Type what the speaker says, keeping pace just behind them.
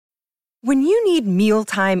When you need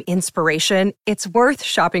mealtime inspiration, it's worth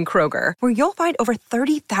shopping Kroger, where you'll find over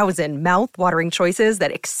 30,000 mouth-watering choices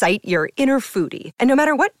that excite your inner foodie. And no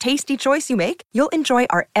matter what tasty choice you make, you'll enjoy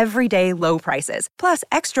our everyday low prices, plus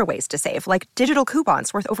extra ways to save, like digital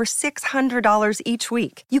coupons worth over $600 each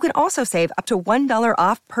week. You can also save up to $1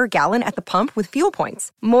 off per gallon at the pump with fuel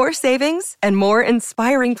points. More savings and more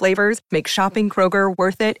inspiring flavors make shopping Kroger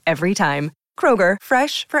worth it every time. Kroger,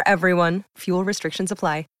 fresh for everyone. Fuel restrictions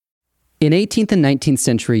apply. In 18th and 19th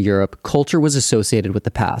century Europe, culture was associated with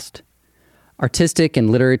the past. Artistic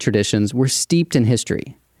and literary traditions were steeped in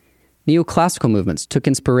history. Neoclassical movements took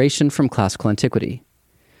inspiration from classical antiquity.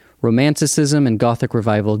 Romanticism and Gothic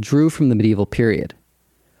revival drew from the medieval period.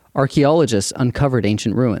 Archaeologists uncovered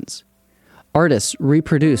ancient ruins. Artists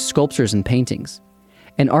reproduced sculptures and paintings.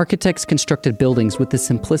 And architects constructed buildings with the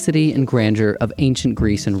simplicity and grandeur of ancient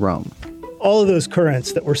Greece and Rome. All of those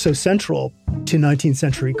currents that were so central to 19th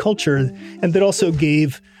century culture and that also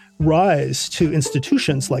gave rise to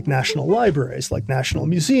institutions like national libraries, like national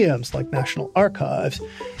museums, like national archives,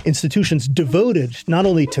 institutions devoted not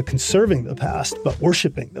only to conserving the past, but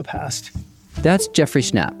worshiping the past. That's Jeffrey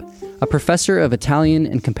Schnapp, a professor of Italian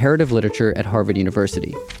and comparative literature at Harvard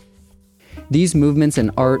University. These movements in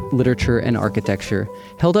art, literature, and architecture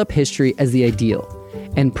held up history as the ideal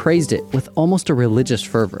and praised it with almost a religious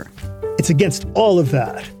fervor. It's against all of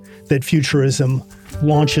that that Futurism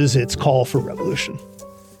launches its call for revolution.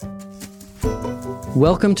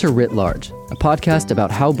 Welcome to Writ Large, a podcast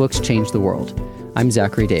about how books change the world. I'm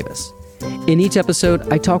Zachary Davis. In each episode,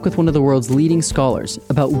 I talk with one of the world's leading scholars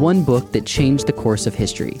about one book that changed the course of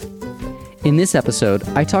history. In this episode,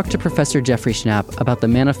 I talk to Professor Jeffrey Schnapp about the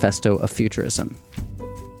Manifesto of Futurism.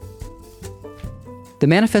 The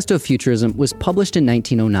Manifesto of Futurism was published in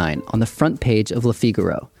 1909 on the front page of Le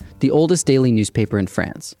Figaro, the oldest daily newspaper in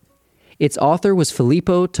France. Its author was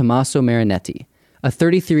Filippo Tommaso Marinetti, a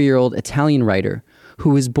 33-year-old Italian writer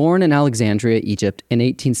who was born in Alexandria, Egypt in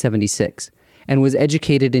 1876 and was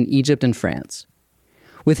educated in Egypt and France.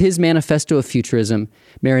 With his Manifesto of Futurism,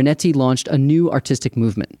 Marinetti launched a new artistic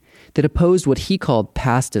movement that opposed what he called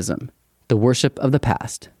pastism, the worship of the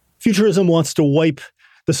past. Futurism wants to wipe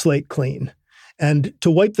the slate clean. And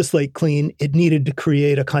to wipe the slate clean, it needed to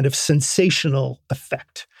create a kind of sensational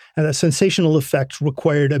effect. And that sensational effect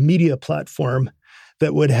required a media platform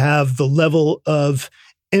that would have the level of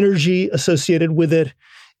energy associated with it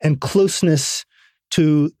and closeness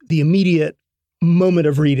to the immediate moment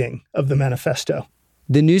of reading of the manifesto.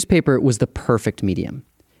 The newspaper was the perfect medium.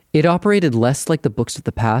 It operated less like the books of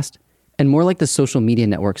the past and more like the social media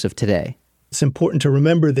networks of today. It's important to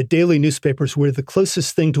remember that daily newspapers were the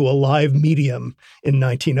closest thing to a live medium in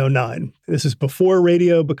 1909. This is before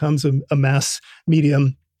radio becomes a mass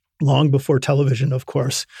medium, long before television, of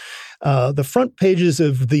course. The front pages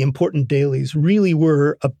of the important dailies really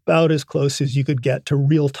were about as close as you could get to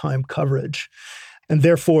real-time coverage. And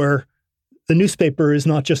therefore, the newspaper is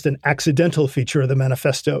not just an accidental feature of the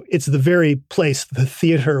manifesto. It's the very place, the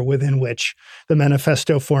theater within which the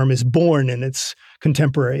manifesto form is born in its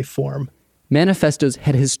contemporary form. Manifestos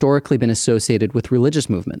had historically been associated with religious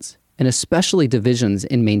movements, and especially divisions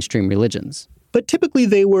in mainstream religions. But typically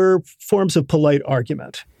they were forms of polite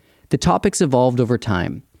argument. The topics evolved over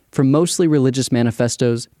time, from mostly religious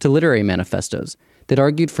manifestos to literary manifestos that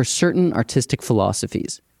argued for certain artistic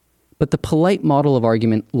philosophies. But the polite model of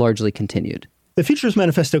argument largely continued. The Futurist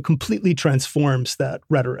Manifesto completely transforms that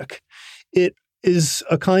rhetoric. It is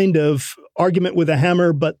a kind of argument with a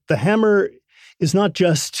hammer, but the hammer is not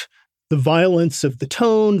just the violence of the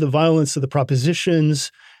tone, the violence of the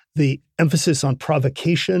propositions, the emphasis on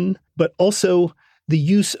provocation, but also the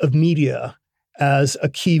use of media as a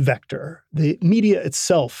key vector, the media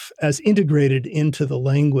itself as integrated into the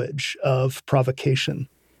language of provocation.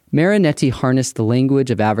 Marinetti harnessed the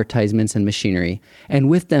language of advertisements and machinery, and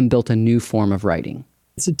with them built a new form of writing.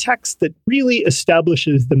 It's a text that really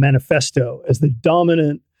establishes the manifesto as the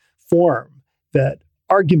dominant form that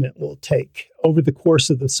argument will take over the course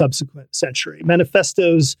of the subsequent century.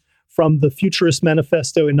 Manifestos from the Futurist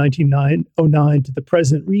Manifesto in 1909 to the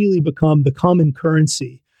present really become the common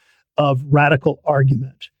currency of radical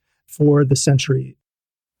argument for the century.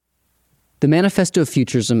 The Manifesto of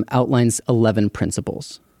Futurism outlines 11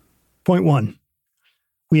 principles. Point 1.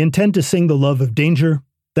 We intend to sing the love of danger,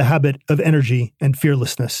 the habit of energy and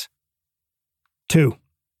fearlessness. 2.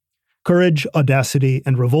 Courage, audacity,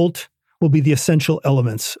 and revolt will be the essential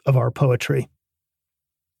elements of our poetry.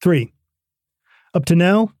 3. Up to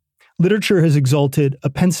now, literature has exalted a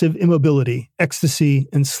pensive immobility, ecstasy,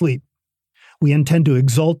 and sleep. We intend to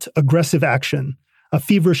exalt aggressive action, a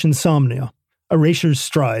feverish insomnia, a racer's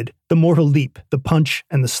stride, the mortal leap, the punch,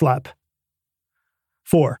 and the slap.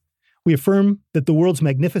 4. We affirm that the world's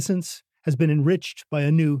magnificence has been enriched by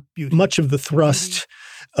a new beauty. Much of the thrust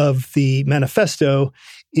of the manifesto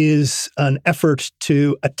is an effort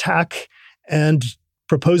to attack and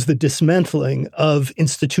propose the dismantling of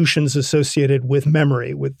institutions associated with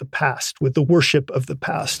memory, with the past, with the worship of the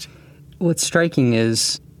past. What's striking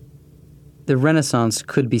is the Renaissance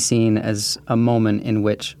could be seen as a moment in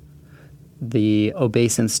which the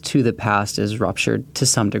obeisance to the past is ruptured to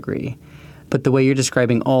some degree. But the way you're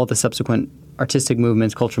describing all the subsequent artistic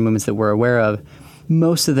movements, cultural movements that we're aware of,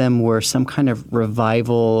 most of them were some kind of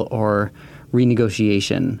revival or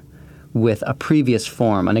renegotiation with a previous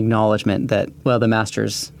form, an acknowledgement that, well, the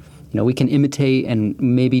masters, we can imitate and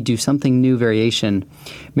maybe do something new variation.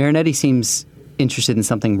 Marinetti seems interested in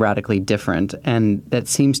something radically different, and that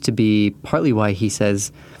seems to be partly why he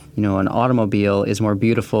says, an automobile is more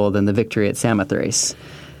beautiful than the victory at Samothrace,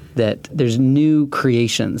 that there's new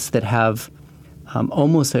creations that have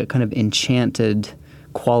almost a kind of enchanted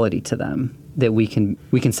quality to them that we can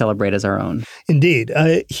celebrate as our own. Indeed.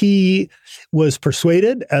 He was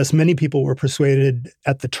persuaded, as many people were persuaded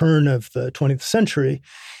at the turn of the 20th century,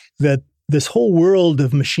 that this whole world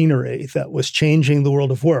of machinery that was changing the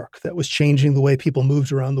world of work, that was changing the way people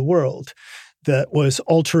moved around the world, that was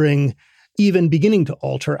altering, even beginning to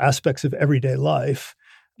alter aspects of everyday life,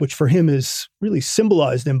 which for him is really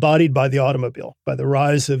symbolized, embodied by the automobile, by the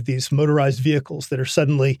rise of these motorized vehicles that are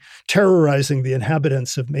suddenly terrorizing the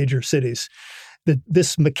inhabitants of major cities. That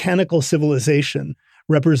this mechanical civilization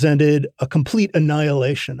represented a complete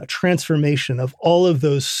annihilation, a transformation of all of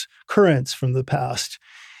those currents from the past,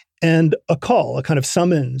 and a call, a kind of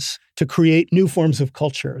summons to create new forms of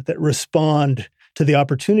culture that respond to the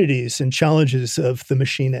opportunities and challenges of the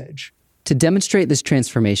machine age. To demonstrate this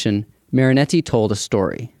transformation, Marinetti told a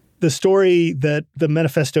story. The story that the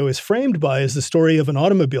manifesto is framed by is the story of an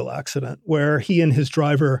automobile accident where he and his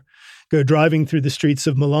driver go driving through the streets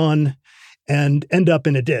of Milan and end up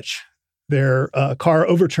in a ditch. Their car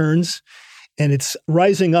overturns, and it's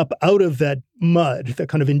rising up out of that mud, that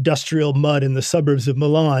kind of industrial mud in the suburbs of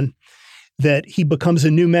Milan, that he becomes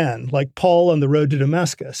a new man, like Paul on the road to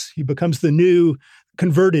Damascus. He becomes the new,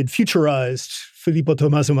 converted, futurized Filippo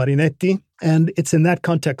Tommaso Marinetti. And it's in that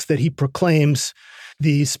context that he proclaims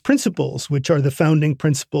these principles, which are the founding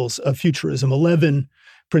principles of futurism, 11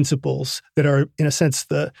 principles that are, in a sense,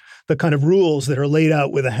 the kind of rules that are laid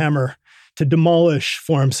out with a hammer to demolish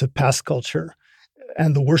forms of past culture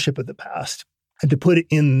and the worship of the past, and to put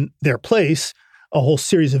in their place a whole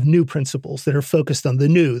series of new principles that are focused on the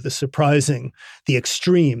new, the surprising, the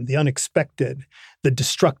extreme, the unexpected, the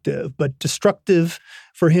destructive. But destructive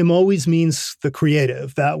for him always means the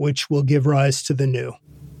creative, that which will give rise to the new.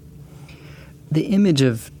 The image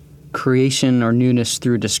of creation or newness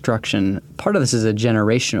through destruction, part of this is a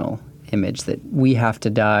generational image that we have to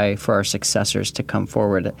die for our successors to come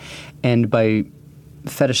forward. And by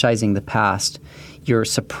fetishizing the past, you're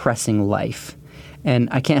suppressing life. And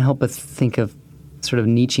I can't help but think of sort of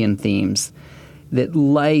Nietzschean themes, that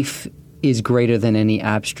life is greater than any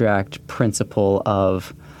abstract principle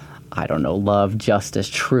of, love, justice,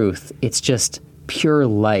 truth. It's just pure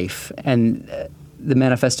life. And the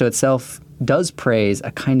manifesto itself does praise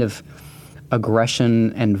a kind of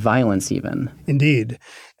aggression and violence even. Indeed.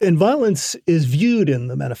 And violence is viewed in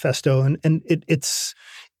the manifesto, and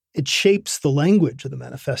it shapes the language of the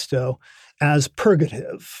manifesto as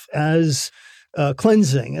purgative, as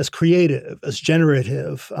cleansing, as creative, as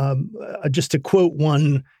generative. Just to quote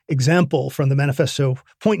one example from the manifesto,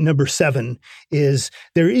 point number 7 is,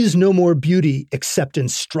 there is no more beauty except in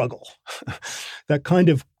struggle. That kind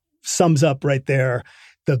of sums up right there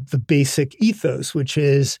the basic ethos, which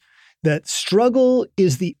is that struggle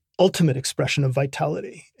is the ultimate expression of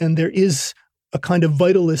vitality. And there is a kind of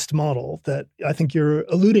vitalist model that I think you're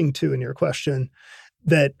alluding to in your question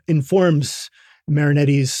that informs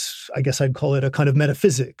Marinetti's, I guess I'd call it a kind of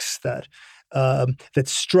metaphysics, that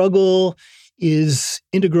struggle is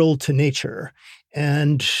integral to nature,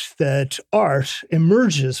 and that art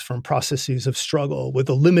emerges from processes of struggle with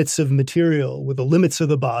the limits of material, with the limits of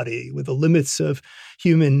the body, with the limits of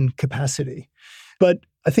human capacity. But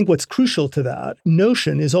I think what's crucial to that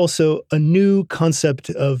notion is also a new concept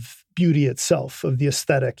of beauty itself, of the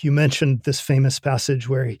aesthetic. You mentioned this famous passage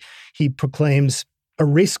where he proclaims a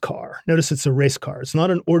race car. Notice it's a race car. It's not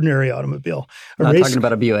an ordinary automobile. Not talking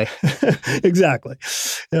about a Buick. Exactly.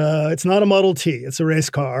 It's not a Model T. It's a race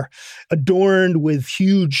car adorned with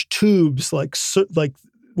huge tubes like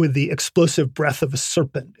with the explosive breath of a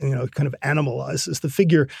serpent, kind of animalizes the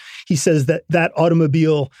figure. He says that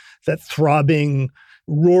automobile, that throbbing,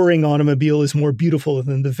 roaring automobile is more beautiful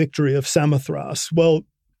than the victory of Samothrace. Well,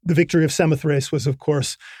 The Victory of Samothrace was, of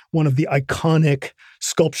course, one of the iconic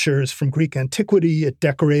sculptures from Greek antiquity. It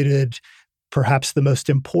decorated perhaps the most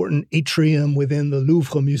important atrium within the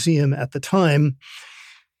Louvre Museum at the time.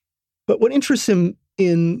 But what interests him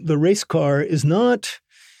in the race car is not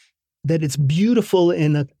that it's beautiful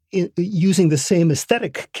in using the same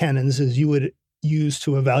aesthetic canons as you would use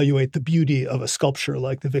to evaluate the beauty of a sculpture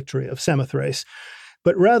like the Victory of Samothrace,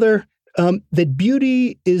 but rather that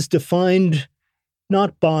beauty is defined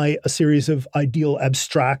not by a series of ideal,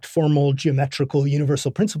 abstract, formal, geometrical, universal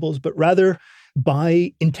principles, but rather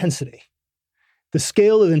by intensity. The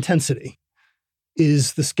scale of intensity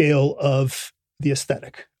is the scale of the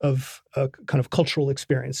aesthetic, of a kind of cultural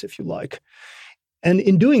experience, if you like. And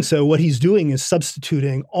in doing so, what he's doing is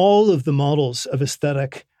substituting all of the models of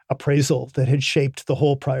aesthetic appraisal that had shaped the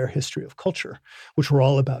whole prior history of culture, which were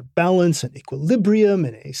all about balance and equilibrium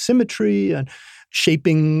and asymmetry and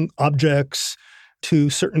shaping objects to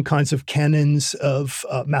certain kinds of canons of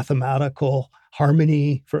mathematical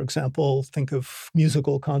harmony, for example. Think of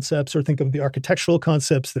musical concepts or think of the architectural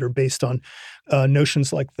concepts that are based on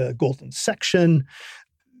notions like the golden section.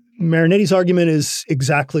 Marinetti's argument is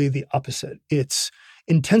exactly the opposite. Its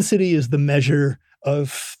intensity is the measure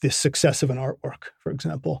of the success of an artwork, for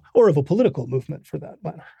example, or of a political movement, for that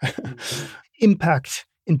matter. Impact,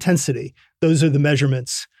 intensity, those are the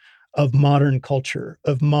measurements of modern culture,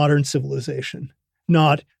 of modern civilization,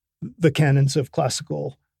 not the canons of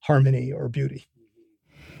classical harmony or beauty.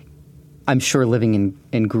 I'm sure living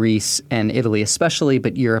in Greece and Italy especially,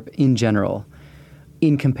 but Europe in general,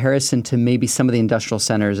 in comparison to maybe some of the industrial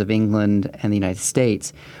centers of England and the United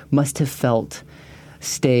States, must have felt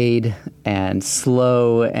staid and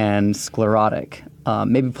slow and sclerotic,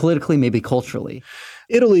 maybe politically, maybe culturally.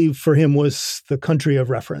 Italy, for him, was the country of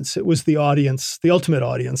reference. It was the audience, the ultimate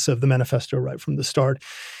audience of the manifesto right from the start.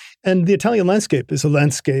 And the Italian landscape is a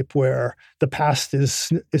landscape where the past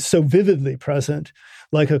is so vividly present,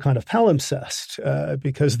 like a kind of palimpsest,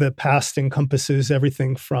 because the past encompasses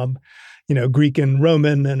everything from Greek and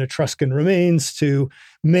Roman and Etruscan remains to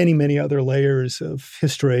many, many other layers of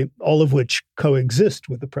history, all of which coexist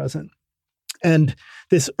with the present. And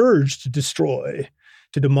this urge to destroy,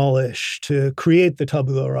 to demolish, to create the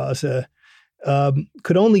tabula rasa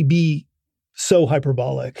could only be so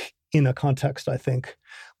hyperbolic in a context, I think,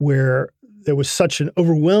 where there was such an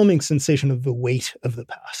overwhelming sensation of the weight of the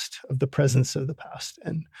past, of the presence of the past,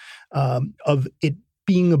 and of it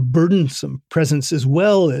being a burdensome presence as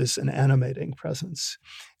well as an animating presence.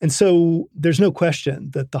 And so there's no question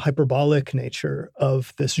that the hyperbolic nature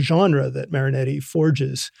of this genre that Marinetti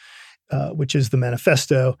forges, which is the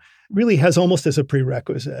manifesto, really has almost as a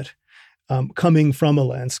prerequisite coming from a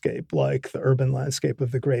landscape like the urban landscape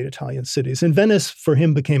of the great Italian cities. And Venice, for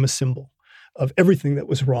him, became a symbol of everything that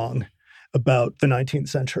was wrong about the 19th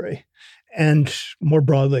century, and more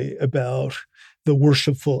broadly about the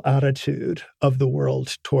worshipful attitude of the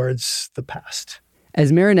world towards the past.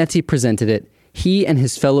 As Marinetti presented it, he and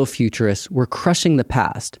his fellow futurists were crushing the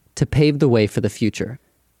past to pave the way for the future.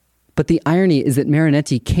 But the irony is that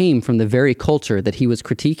Marinetti came from the very culture that he was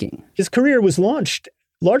critiquing. His career was launched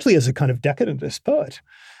largely as a kind of decadentist poet.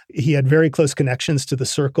 He had very close connections to the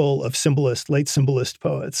circle of late symbolist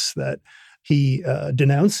poets that he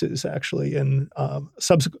denounces, actually, in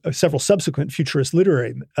several subsequent futurist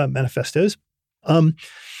literary manifestos.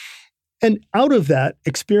 And out of that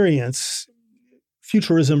experience,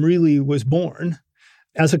 futurism really was born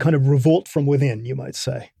as a kind of revolt from within, you might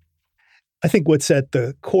say. I think what's at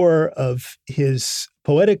the core of his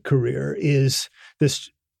poetic career is this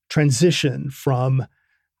transition from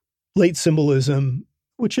late symbolism,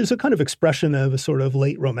 which is a kind of expression of a sort of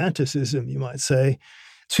late romanticism, you might say,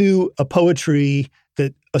 to a poetry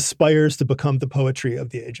that aspires to become the poetry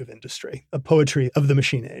of the age of industry, a poetry of the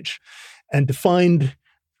machine age, and to find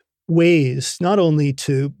ways not only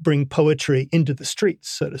to bring poetry into the streets,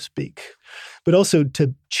 so to speak, but also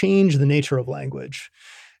to change the nature of language,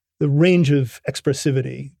 the range of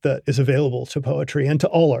expressivity that is available to poetry and to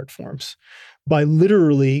all art forms, by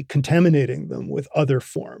literally contaminating them with other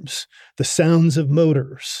forms, the sounds of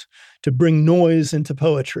motors, to bring noise into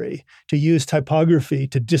poetry, to use typography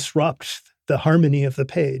to disrupt the harmony of the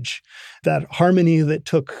page, that harmony that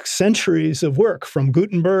took centuries of work from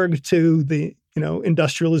Gutenberg to the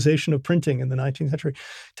industrialization of printing in the 19th century,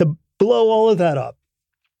 to blow all of that up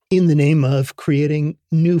in the name of creating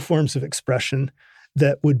new forms of expression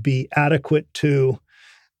that would be adequate to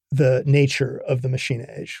the nature of the machine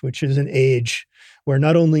age, which is an age where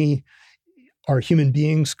not only are human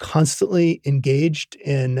beings constantly engaged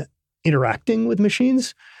in interacting with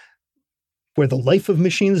machines, where the life of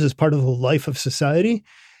machines is part of the life of society,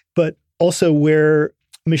 but also where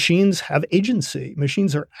machines have agency.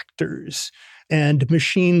 Machines are actors. And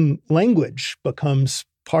machine language becomes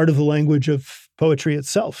part of the language of poetry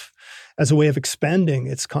itself as a way of expanding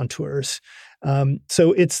its contours.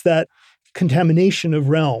 So it's that contamination of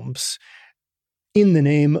realms in the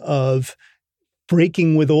name of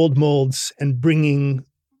breaking with old molds and bringing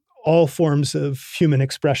all forms of human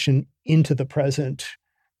expression into the present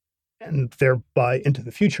and thereby into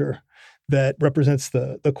the future that represents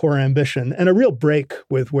the core ambition and a real break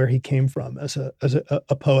with where he came from as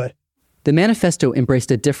a poet. The manifesto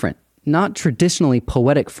embraced a different, not traditionally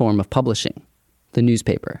poetic form of publishing, the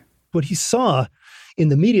newspaper. What he saw in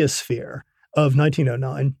the media sphere of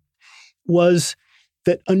 1909 was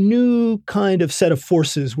that a new kind of set of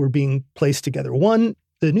forces were being placed together. One,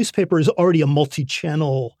 the newspaper is already a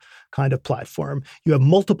multi-channel kind of platform. You have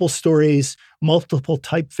multiple stories, multiple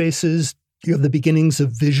typefaces. You have the beginnings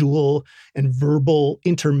of visual and verbal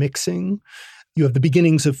intermixing. You have the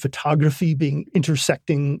beginnings of photography being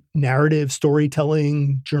intersecting narrative,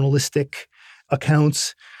 storytelling, journalistic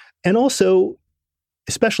accounts, and also,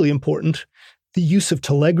 especially important, the use of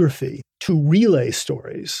telegraphy to relay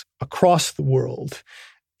stories across the world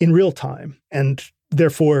in real time, and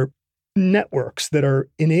therefore networks that are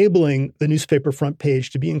enabling the newspaper front page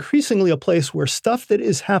to be increasingly a place where stuff that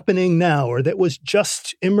is happening now or that was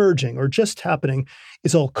just emerging or just happening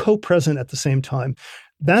is all co-present at the same time.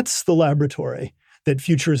 That's the laboratory that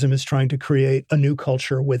Futurism is trying to create a new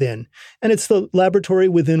culture within. And it's the laboratory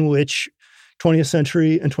within which 20th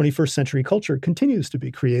century and 21st century culture continues to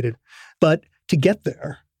be created. But to get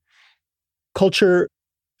there, culture,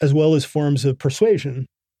 as well as forms of persuasion,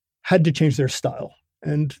 had to change their style.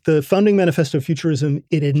 And the founding manifesto of Futurism,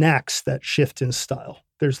 it enacts that shift in style.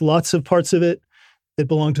 There's lots of parts of it that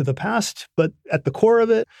belong to the past, but at the core of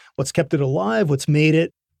it, what's kept it alive, what's made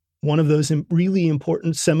it one of those really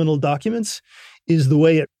important seminal documents is the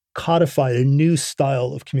way it codified a new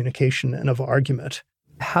style of communication and of argument.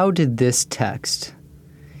 How did this text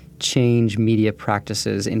change media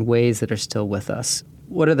practices in ways that are still with us?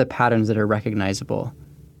 What are the patterns that are recognizable?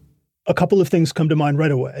 A couple of things come to mind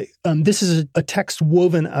right away. This is a text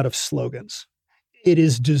woven out of slogans. It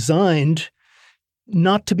is designed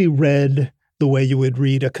not to be read the way you would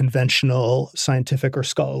read a conventional scientific or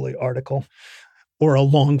scholarly article or a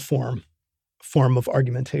long form of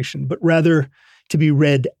argumentation, but rather to be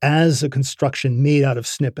read as a construction made out of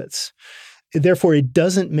snippets. Therefore, it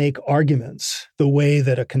doesn't make arguments the way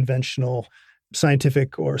that a conventional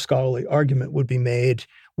scientific or scholarly argument would be made,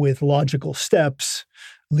 with logical steps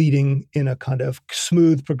leading in a kind of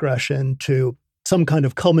smooth progression to some kind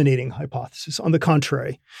of culminating hypothesis. On the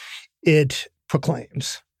contrary, it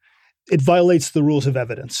proclaims. It violates the rules of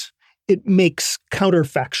evidence. It makes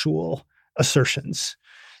counterfactual assertions.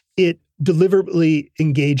 It deliberately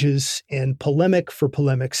engages in polemic for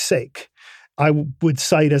polemic's sake. I would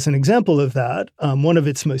cite as an example of that one of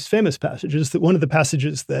its most famous passages, one of the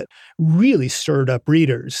passages that really stirred up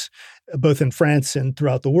readers, both in France and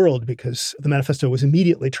throughout the world, because the manifesto was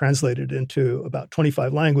immediately translated into about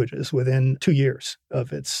 25 languages within 2 years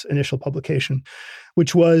of its initial publication,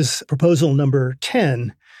 which was proposal number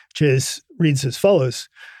 10, which reads as follows: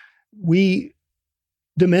 "We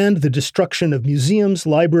demand the destruction of museums,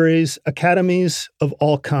 libraries, academies of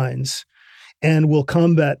all kinds, and will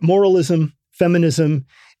combat moralism, feminism,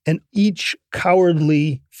 and each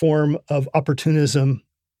cowardly form of opportunism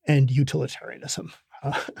and utilitarianism."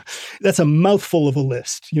 That's a mouthful of a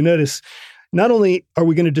list. You notice, not only are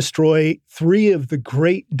we going to destroy 3 of the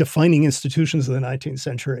great defining institutions of the 19th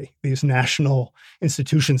century, these national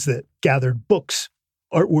institutions that gathered books,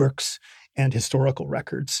 artworks, and historical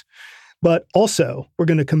records, but also we're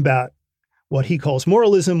going to combat what he calls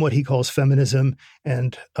moralism, what he calls feminism,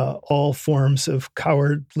 and all forms of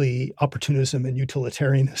cowardly opportunism and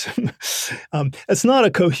utilitarianism. It's not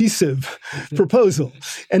a cohesive proposal.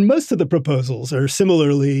 And most of the proposals are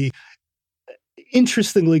similarly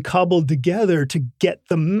interestingly cobbled together to get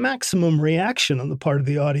the maximum reaction on the part of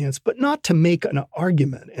the audience, but not to make an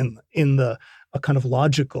argument in a kind of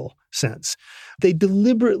logical sense. They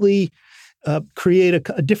deliberately create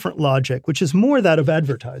a different logic, which is more that of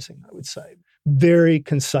advertising, I would say. Very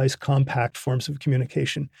concise, compact forms of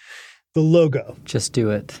communication. The logo. Just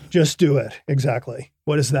do it. Just do it. Exactly.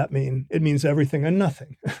 What does that mean? It means everything and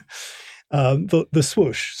nothing. The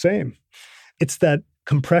swoosh, same. It's that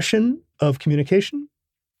compression of communication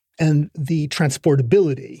and the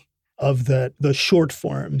transportability of the short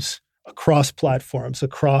forms across platforms,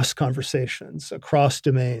 across conversations, across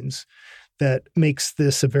domains, that makes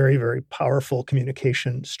this a very, very powerful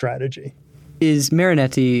communication strategy. Is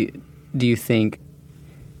Marinetti, do you think,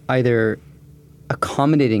 either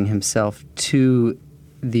accommodating himself to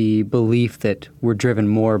the belief that we're driven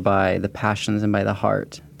more by the passions and by the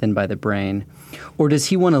heart than by the brain? Or does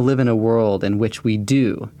he want to live in a world in which we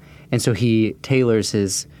do? And so he tailors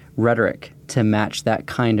his rhetoric to match that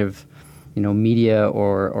kind of, media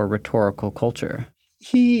or rhetorical culture.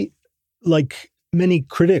 He, like many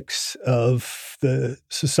critics of the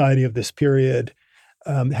society of this period,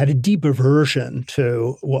 had a deep aversion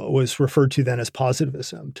to what was referred to then as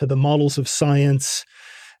positivism, to the models of science,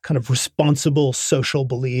 kind of responsible social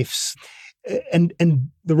beliefs. And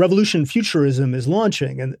the revolution futurism is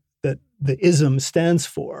launching, and that the ism stands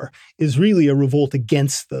for, is really a revolt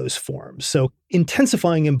against those forms. So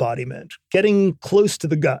intensifying embodiment, getting close to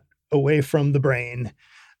the gut, away from the brain,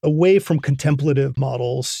 away from contemplative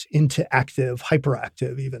models into active,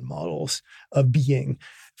 hyperactive even models of being,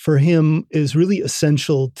 for him is really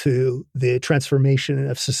essential to the transformation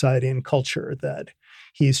of society and culture that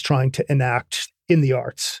he's trying to enact in the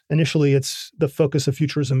arts. Initially, it's the focus of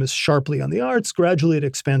futurism is sharply on the arts. Gradually, it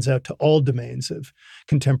expands out to all domains of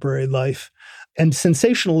contemporary life. And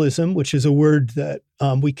sensationalism, which is a word that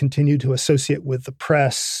we continue to associate with the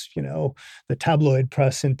press, the tabloid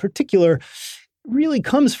press in particular, really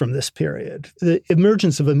comes from this period. The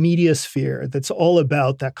emergence of a media sphere that's all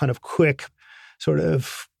about that kind of quick sort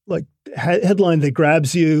of like headline that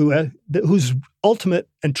grabs you, whose ultimate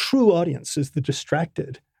and true audience is the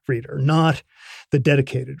distracted reader, not the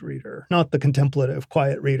dedicated reader, not the contemplative,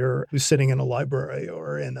 quiet reader who's sitting in a library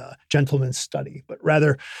or in a gentleman's study, but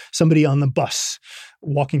rather somebody on the bus,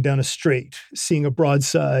 walking down a street, seeing a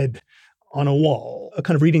broadside on a wall, a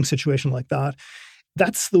kind of reading situation like that.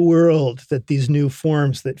 That's the world that these new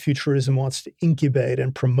forms that futurism wants to incubate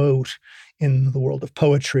and promote in the world of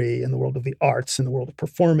poetry, in the world of the arts, in the world of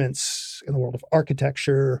performance, in the world of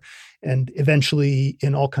architecture, and eventually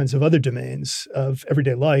in all kinds of other domains of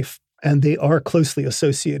everyday life. And they are closely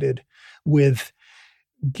associated with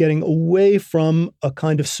getting away from a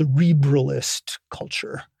kind of cerebralist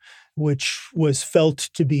culture, which was felt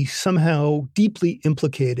to be somehow deeply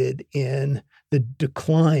implicated in the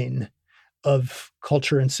decline of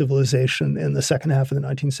culture and civilization in the second half of the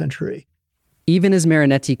 19th century. Even as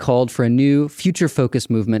Marinetti called for a new, future-focused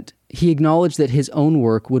movement, he acknowledged that his own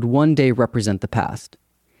work would one day represent the past.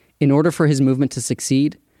 In order for his movement to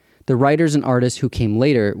succeed, the writers and artists who came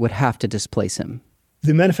later would have to displace him.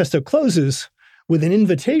 The manifesto closes with an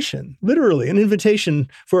invitation, literally an invitation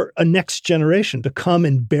for a next generation to come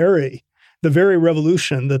and bury the very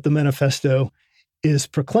revolution that the manifesto is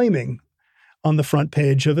proclaiming on the front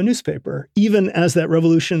page of a newspaper. Even as that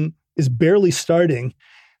revolution is barely starting,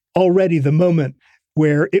 already the moment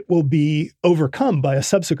where it will be overcome by a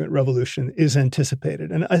subsequent revolution is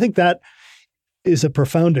anticipated. And I think that is a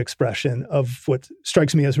profound expression of what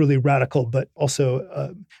strikes me as really radical, but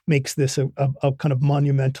also makes this a kind of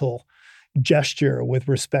monumental gesture with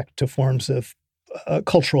respect to forms of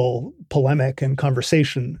cultural polemic and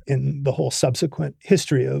conversation in the whole subsequent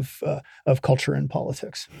history of culture and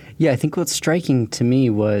politics. Yeah, I think what's striking to me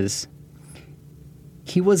was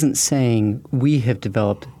he wasn't saying we have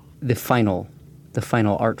developed the final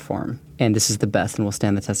art form, and this is the best and will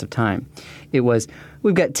stand the test of time. It was,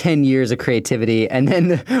 we've got 10 years of creativity, and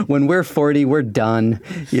then when we're 40, we're done.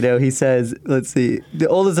 He says, let's see, the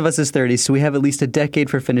oldest of us is 30, so we have at least a decade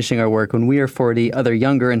for finishing our work. When we are 40, other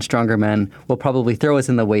younger and stronger men will probably throw us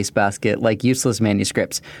in the wastebasket like useless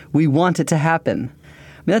manuscripts. We want it to happen.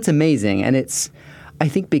 I mean, that's amazing, and it's, I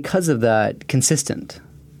think because of that, consistent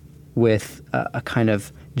with a kind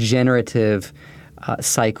of generative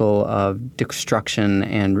cycle of destruction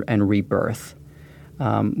and rebirth,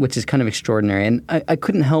 which is kind of extraordinary. And I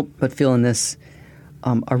couldn't help but feel in this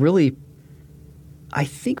a really, I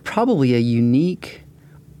think probably a unique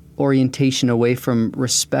orientation away from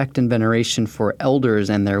respect and veneration for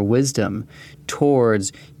elders and their wisdom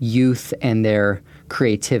towards youth and their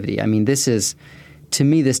creativity. I mean, this is, to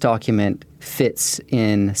me, this document fits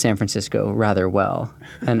in San Francisco rather well.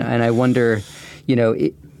 And I wonder,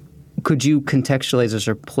 could you contextualize this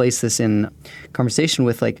or place this in conversation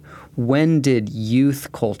with, like, when did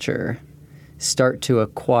youth culture start to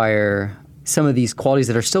acquire some of these qualities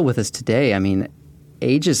that are still with us today? I mean,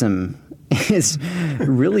 ageism is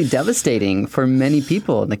really devastating for many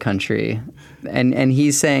people in the country. And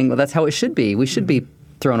he's saying, well, that's how it should be. We should be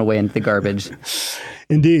thrown away into the garbage.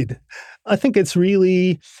 Indeed. I think it's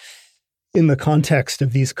really in the context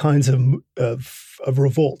of these kinds of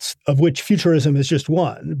revolts, of which futurism is just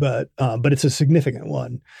one, but it's a significant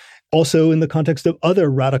one. Also in the context of other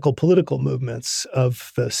radical political movements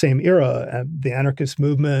of the same era, the anarchist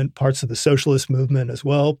movement, parts of the socialist movement as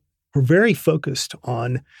well, were very focused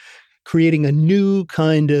on creating a new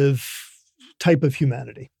kind of type of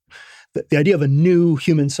humanity the idea of a new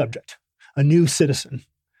human subject, a new citizen,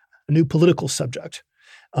 a new political subject,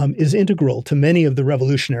 is integral to many of the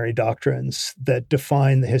revolutionary doctrines that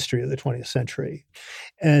define the history of the 20th century.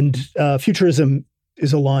 And futurism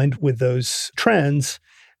is aligned with those trends.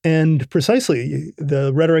 And precisely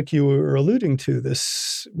the rhetoric you were alluding to,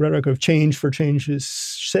 this rhetoric of change for change's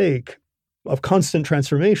sake, of constant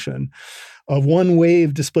transformation, of one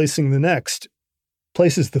wave displacing the next,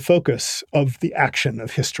 places the focus of the action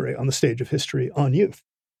of history on the stage of history on youth.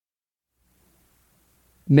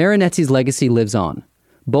 Marinetti's legacy lives on,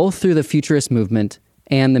 both through the futurist movement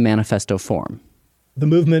and the manifesto form. The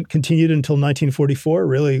movement continued until 1944,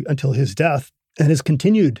 really until his death, and has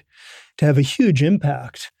continued to have a huge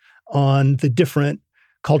impact on the different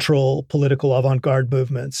cultural, political avant-garde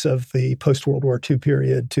movements of the post-World War II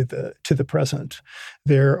period to the present.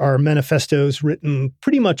 There are manifestos written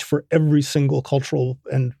pretty much for every single cultural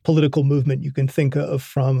and political movement you can think of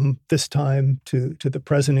from this time to the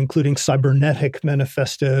present, including cybernetic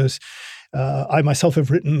manifestos. I myself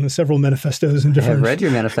have written several manifestos in different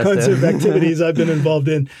kinds of activities I've been involved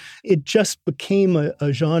in. It just became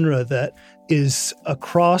a genre that is a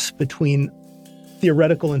cross between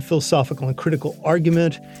theoretical and philosophical and critical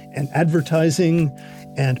argument and advertising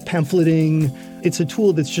and pamphleting. It's a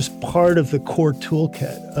tool that's just part of the core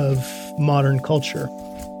toolkit of modern culture.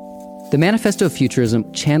 The Manifesto of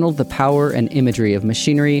Futurism channeled the power and imagery of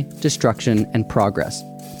machinery, destruction, and progress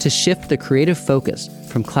to shift the creative focus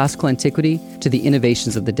from classical antiquity to the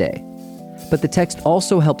innovations of the day. But the text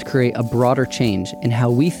also helped create a broader change in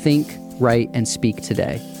how we think, write, and speak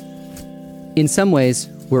today. In some ways,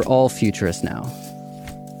 we're all futurists now.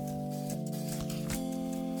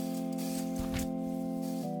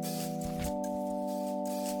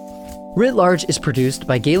 Writ Large is produced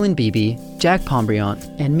by Galen Beebe, Jack Pombriant,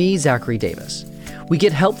 and me, Zachary Davis. We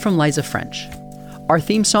get help from Liza French. Our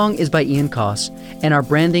theme song is by Ian Koss, and our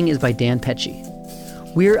branding is by Dan Pecci.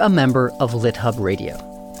 We're a member of LitHub Radio.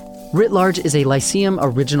 Writ Large is a Lyceum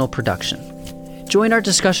original production. Join our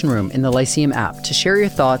discussion room in the Lyceum app to share your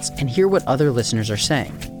thoughts and hear what other listeners are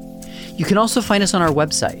saying. You can also find us on our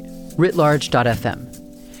website, writlarge.fm.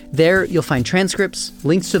 There, you'll find transcripts,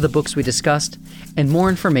 links to the books we discussed, and more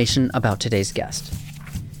information about today's guest.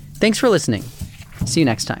 Thanks for listening. See you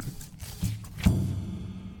next time.